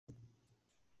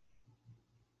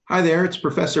Hi there, it's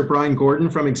Professor Brian Gordon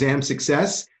from Exam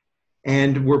Success,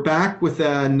 and we're back with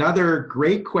another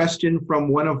great question from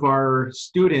one of our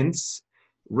students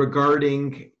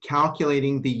regarding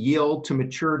calculating the yield to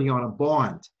maturity on a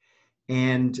bond.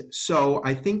 And so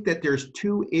I think that there's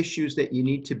two issues that you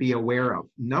need to be aware of.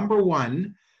 Number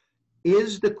one,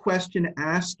 is the question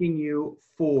asking you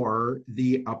for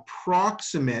the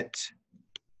approximate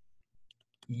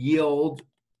yield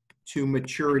to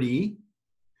maturity?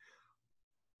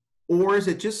 Or is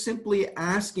it just simply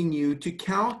asking you to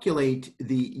calculate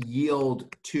the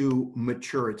yield to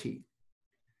maturity?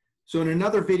 So in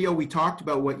another video, we talked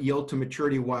about what yield to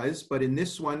maturity was, but in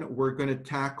this one, we're going to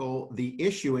tackle the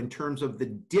issue in terms of the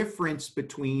difference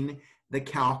between the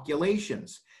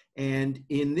calculations. And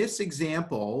in this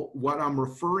example, what I'm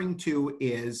referring to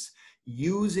is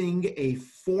using a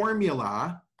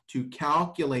formula to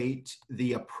calculate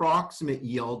the approximate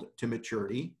yield to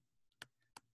maturity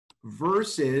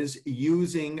versus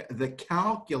using the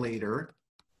calculator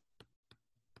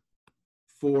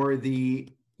for the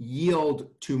yield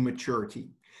to maturity.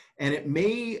 And it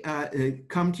may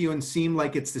come to you and seem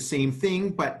like it's the same thing,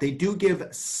 but they do give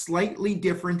slightly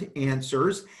different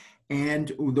answers.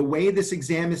 And the way this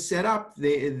exam is set up,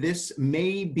 this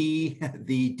may be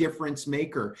the difference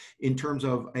maker in terms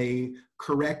of a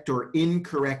correct or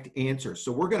incorrect answer.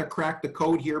 So we're going to crack the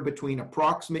code here between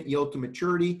approximate yield to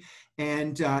maturity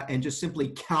and just simply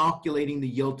calculating the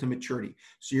yield to maturity.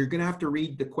 So you're going to have to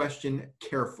read the question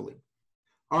carefully.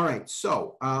 All right,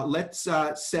 so let's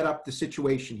set up the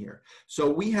situation here. So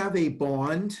we have a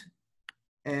bond,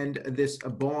 and this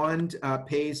bond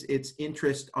pays its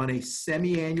interest on a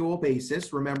semi-annual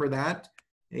basis. Remember that.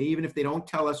 Even if they don't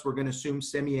tell us, we're going to assume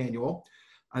semi-annual.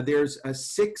 There's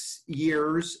 6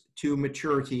 years to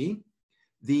maturity.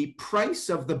 The price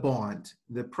of the bond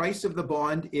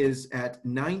is at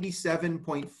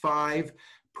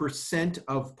 97.5%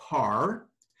 of par.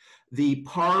 The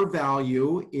par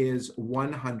value is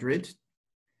 100,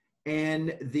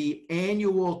 and the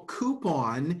annual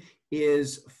coupon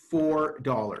is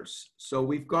 $4. So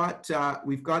we've got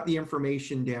the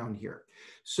information down here.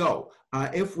 So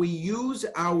if we use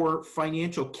our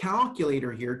financial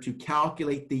calculator here to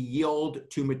calculate the yield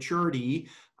to maturity,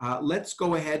 let's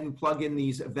go ahead and plug in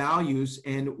these values,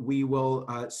 and we will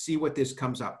see what this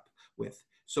comes up with.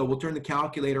 So we'll turn the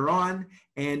calculator on,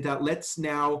 and let's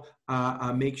now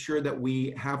make sure that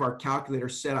we have our calculator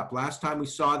set up. Last time we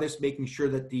saw this, making sure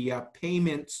that the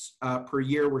payments per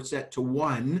year were set to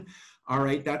 1. All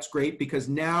right, that's great, because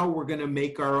now we're going to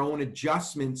make our own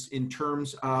adjustments in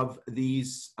terms of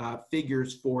these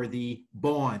figures for the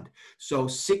bond. So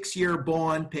 6-year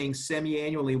bond paying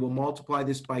semi-annually, we'll multiply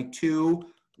this by 2.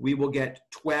 We will get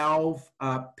 12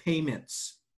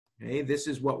 payments. Okay, this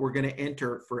is what we're going to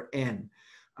enter for N.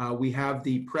 We have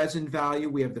the present value,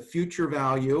 we have the future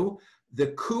value. The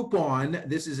coupon,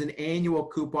 this is an annual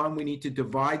coupon. We need to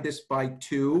divide this by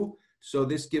 2. So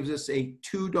this gives us a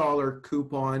 $2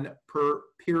 coupon per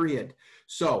period.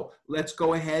 So let's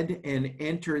go ahead and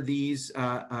enter these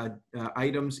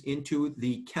items into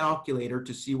the calculator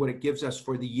to see what it gives us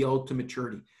for the yield to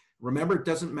maturity. Remember, it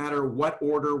doesn't matter what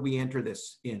order we enter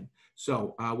this in.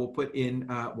 So we'll put in,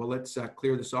 well, let's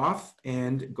clear this off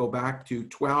and go back to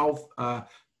 12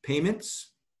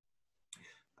 payments.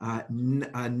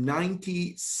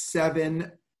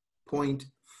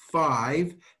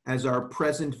 97.5 as our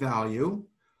present value,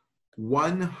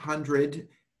 100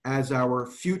 as our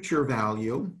future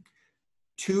value,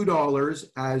 $2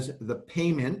 as the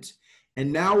payment,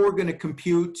 and now we're going to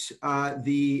compute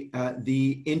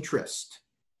the interest,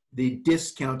 the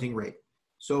discounting rate.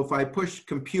 So if I push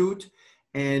compute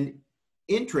and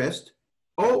interest,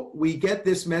 oh, we get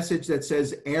this message that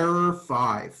says error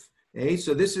 5. Okay,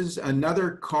 so this is another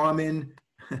common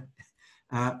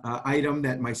item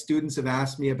that my students have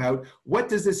asked me about. What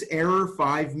does this error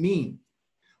 5 mean?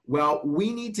 Well,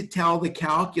 we need to tell the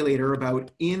calculator about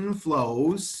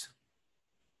inflows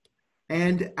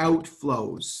and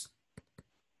outflows.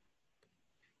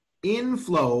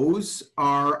 Inflows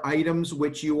are items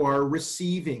which you are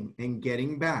receiving and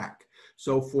getting back.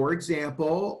 So for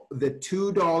example, the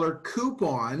 $2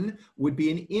 coupon would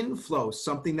be an inflow,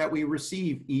 something that we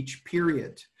receive each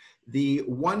period. The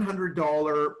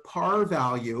 $100 par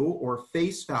value or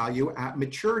face value at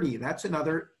maturity, that's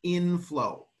another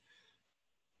inflow.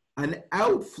 An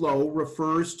outflow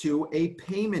refers to a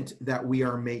payment that we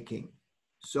are making.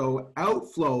 So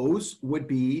outflows would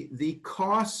be the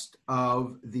cost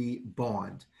of the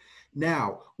bond.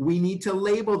 Now, we need to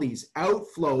label these.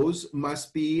 Outflows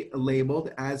must be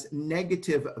labeled as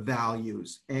negative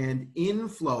values, and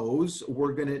inflows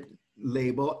we're going to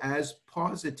label as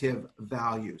positive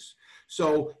values.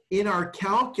 So in our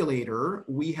calculator,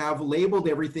 we have labeled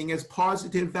everything as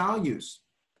positive values.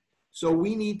 So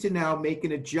we need to now make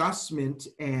an adjustment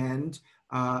and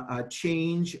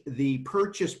change the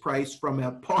purchase price from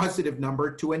a positive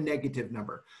number to a negative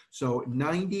number. So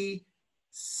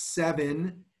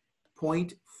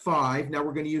 97.5. Now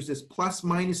we're going to use this plus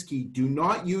minus key. Do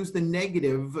not use the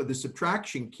negative, the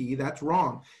subtraction key. That's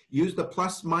wrong. Use the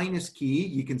plus minus key.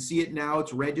 You can see it now.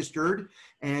 It's registered.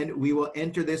 And we will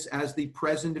enter this as the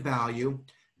present value.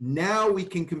 Now we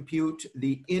can compute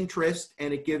the interest,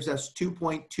 and it gives us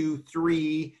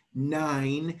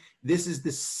 2.239. This is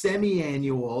the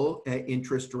semi-annual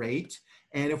interest rate.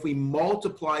 And if we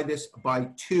multiply this by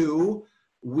 2,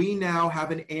 we now have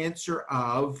an answer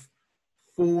of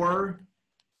 4.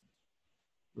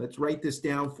 Let's write this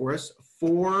down for us.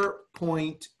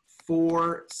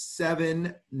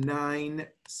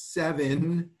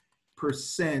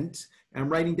 4.4797%. I'm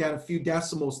writing down a few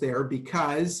decimals there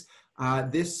because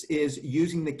this is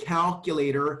using the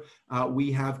calculator.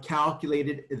 We have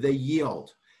calculated the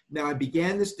yield. Now, I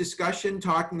began this discussion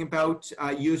talking about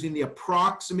using the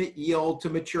approximate yield to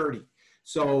maturity.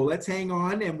 So let's hang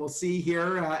on, and we'll see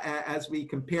here as we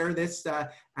compare this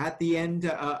at the end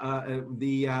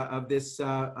of this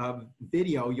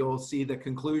video. You'll see the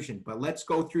conclusion. But let's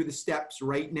go through the steps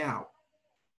right now.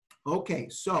 Okay,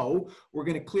 so we're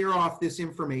going to clear off this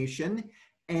information.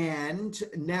 And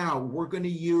now we're going to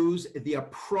use the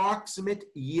approximate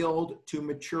yield to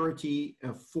maturity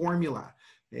formula.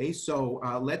 Okay, so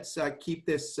let's keep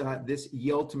this this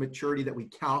yield to maturity that we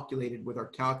calculated with our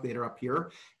calculator up here,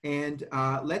 and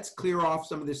let's clear off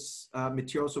some of this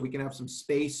material so we can have some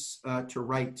space to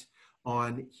write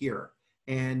on here.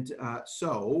 And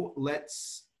so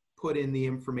let's put in the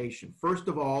information. First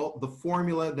of all, the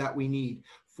formula that we need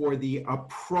for the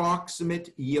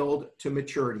approximate yield to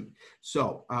maturity.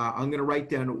 So I'm going to write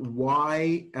down the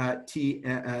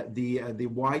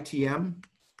YTM.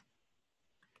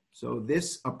 So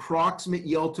this approximate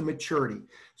yield to maturity.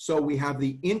 So we have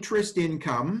the interest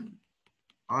income,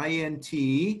 INT,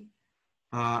 income,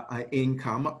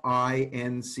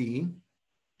 INC,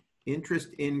 interest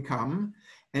income.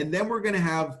 And then we're going to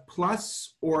have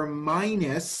plus or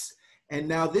minus. And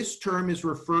now this term is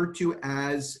referred to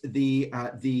as the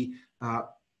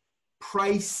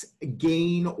price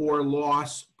gain or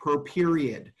loss per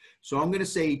period. So I'm going to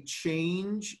say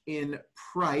change in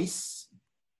price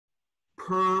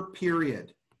per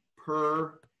period,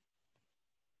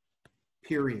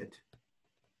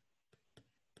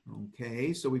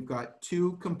 Okay, so we've got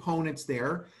two components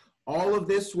there. All of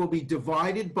this will be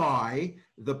divided by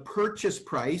the purchase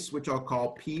price, which I'll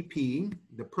call PP,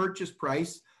 the purchase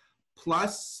price,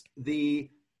 plus the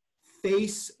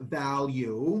face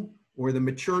value or the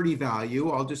maturity value,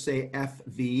 I'll just say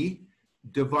FV,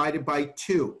 divided by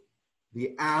 2,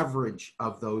 the average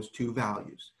of those two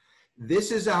values.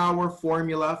 This is our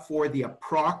formula for the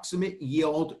approximate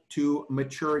yield to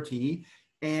maturity,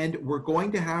 and we're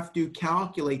going to have to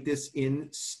calculate this in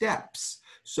steps.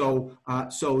 So,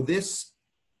 so this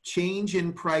change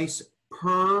in price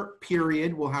per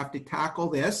period, we'll have to tackle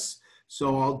this.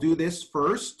 So I'll do this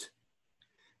first.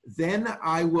 Then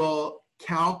I will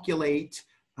calculate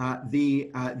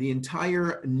the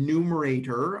entire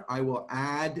numerator. I will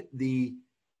add the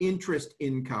interest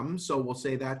income. So we'll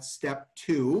say that's step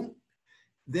 2.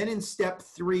 Then in step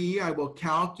 3, I will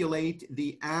calculate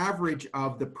the average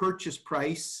of the purchase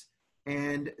price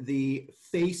and the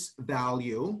face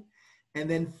value. And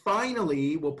then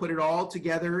finally, we'll put it all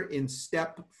together in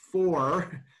step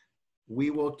 4.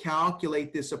 We will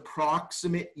calculate this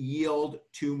approximate yield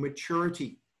to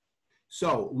maturity.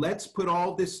 So let's put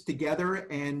all this together,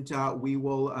 and we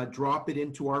will drop it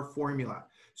into our formula.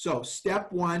 So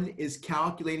step 1 is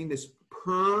calculating this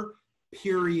per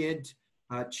period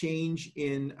change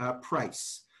in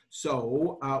price.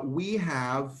 So we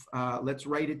have, let's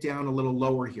write it down a little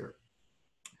lower here.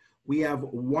 We have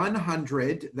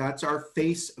 100, that's our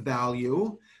face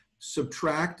value.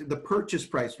 Subtract the purchase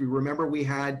price. We remember we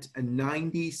had a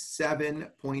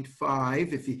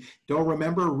 97.5. If you don't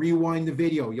remember, rewind the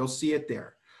video. You'll see it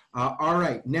there. All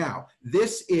right, now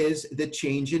this is the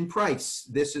change in price.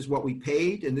 This is what we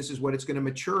paid, and this is what it's going to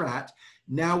mature at.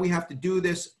 Now we have to do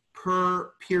this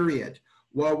per period.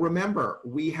 Well, remember,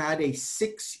 we had a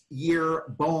 6-year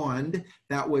bond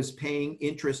that was paying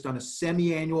interest on a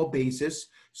semi-annual basis.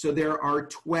 So there are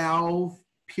 12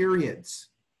 periods.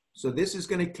 So this is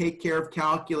going to take care of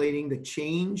calculating the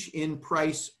change in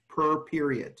price per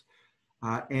period.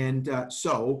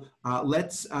 So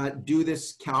let's do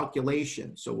this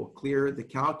calculation. So we'll clear the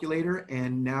calculator,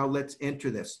 and now let's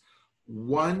enter this.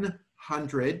 100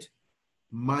 100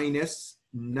 minus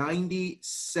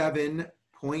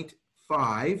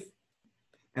 97.5,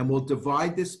 and we'll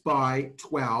divide this by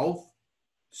 12.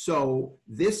 So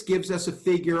this gives us a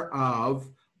figure of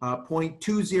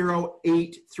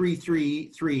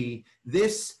 0.208333.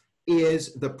 This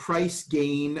is the price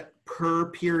gain per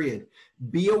period.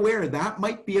 Be aware that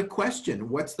might be a question.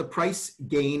 What's the price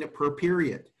gain per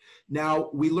period? Now,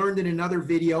 we learned in another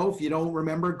video, if you don't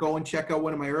remember, go and check out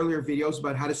one of my earlier videos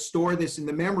about how to store this in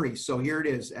the memory. So here it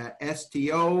is,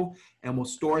 STO, and we'll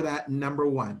store that in number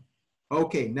 1.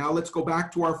 Okay, now let's go back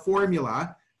to our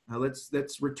formula.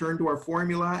 Let's return to our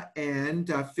formula and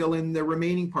fill in the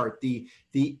remaining part. The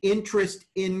interest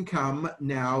income,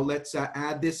 now let's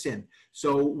add this in.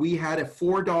 So we had a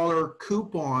 $4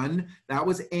 coupon, that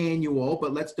was annual,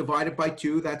 but let's divide it by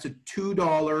 2. That's a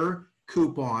 $2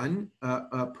 coupon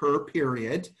per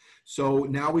period. So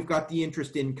now we've got the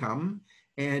interest income.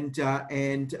 And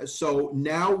so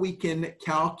now we can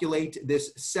calculate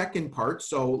this second part.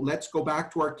 So let's go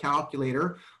back to our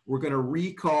calculator. We're going to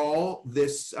recall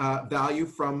this value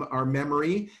from our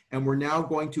memory, and we're now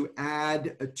going to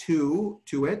add a 2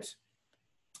 to it.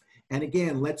 And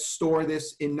again, let's store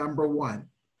this in number 1.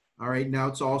 All right, now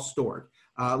it's all stored.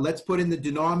 Let's put in the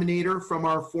denominator from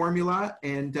our formula,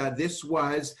 and this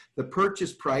was the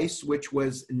purchase price, which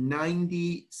was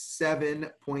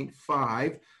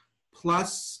 97.5,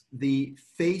 plus the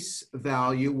face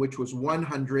value, which was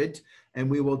 100, and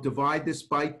we will divide this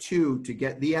by 2 to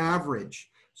get the average.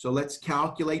 So let's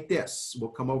calculate this.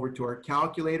 We'll come over to our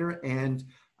calculator, and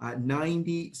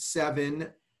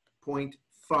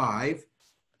 97.5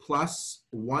 plus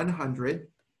 100,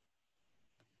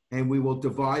 and we will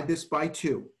divide this by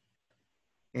 2.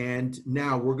 And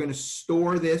now we're going to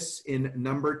store this in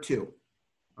number 2.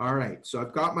 All right, so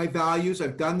I've got my values,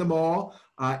 I've done them all,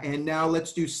 and now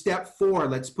let's do step 4.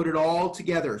 Let's put it all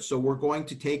together. So we're going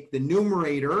to take the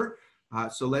numerator,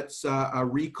 so let's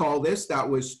recall this. That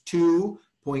was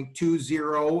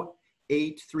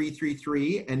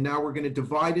 2.208333, and now we're going to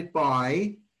divide it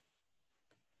by,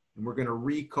 and we're going to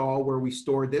recall where we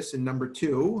stored this in number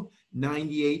 2,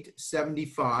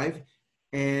 98.75,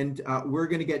 and we're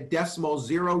going to get decimal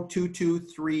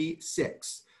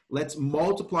 0.2236. Let's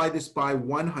multiply this by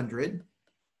 100.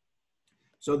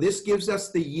 So this gives us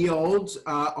the yields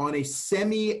on a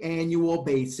semi-annual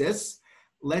basis.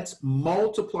 Let's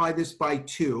multiply this by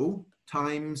 2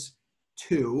 times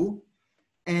 2,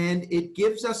 and it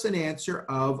gives us an answer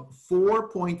of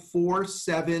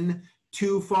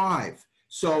 4.4725.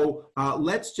 So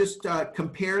let's just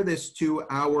compare this to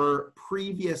our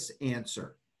previous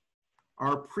answer.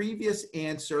 Our previous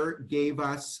answer gave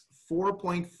us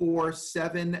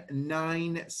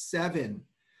 4.4797.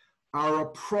 Our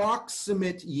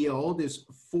approximate yield is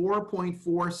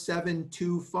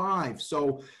 4.4725.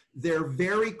 So they're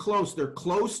very close. They're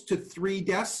close to two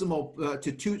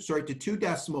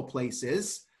decimal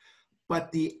places,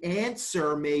 but the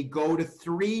answer may go to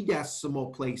 3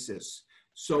 decimal places.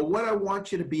 So what I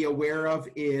want you to be aware of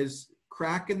is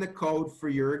cracking the code for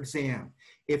your exam.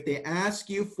 If they ask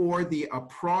you for the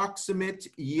approximate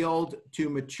yield to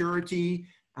maturity,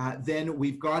 then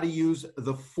we've got to use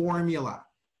the formula.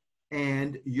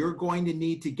 And you're going to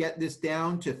need to get this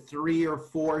down to 3 or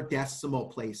 4 decimal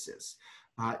places.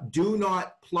 Do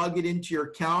not plug it into your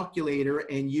calculator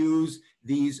and use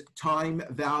these time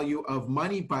value of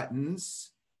money buttons.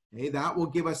 Okay, that will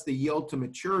give us the yield to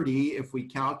maturity if we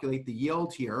calculate the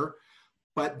yield here,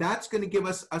 but that's going to give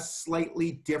us a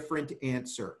slightly different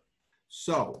answer.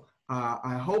 So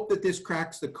I hope that this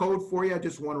cracks the code for you. I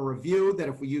just want to review that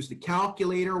if we use the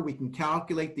calculator, we can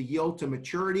calculate the yield to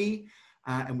maturity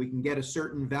and we can get a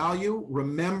certain value.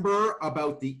 Remember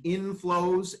about the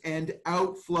inflows and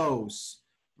outflows.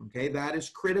 Okay, that is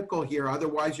critical here.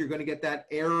 Otherwise, you're going to get that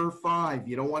error 5.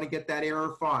 You don't want to get that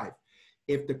error 5.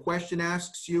 If the question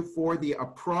asks you for the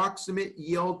approximate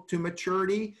yield to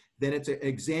maturity, then it's an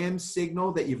exam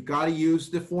signal that you've got to use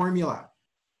the formula.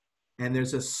 And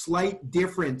there's a slight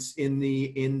difference in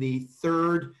the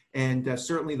third and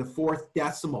certainly the 4th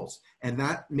decimals. And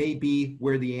that may be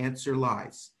where the answer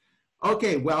lies.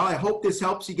 Okay, well, I hope this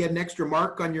helps you get an extra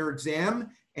mark on your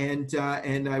exam. And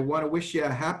I want to wish you a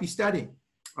happy studying.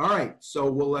 All right,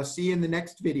 so we'll see you in the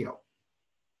next video.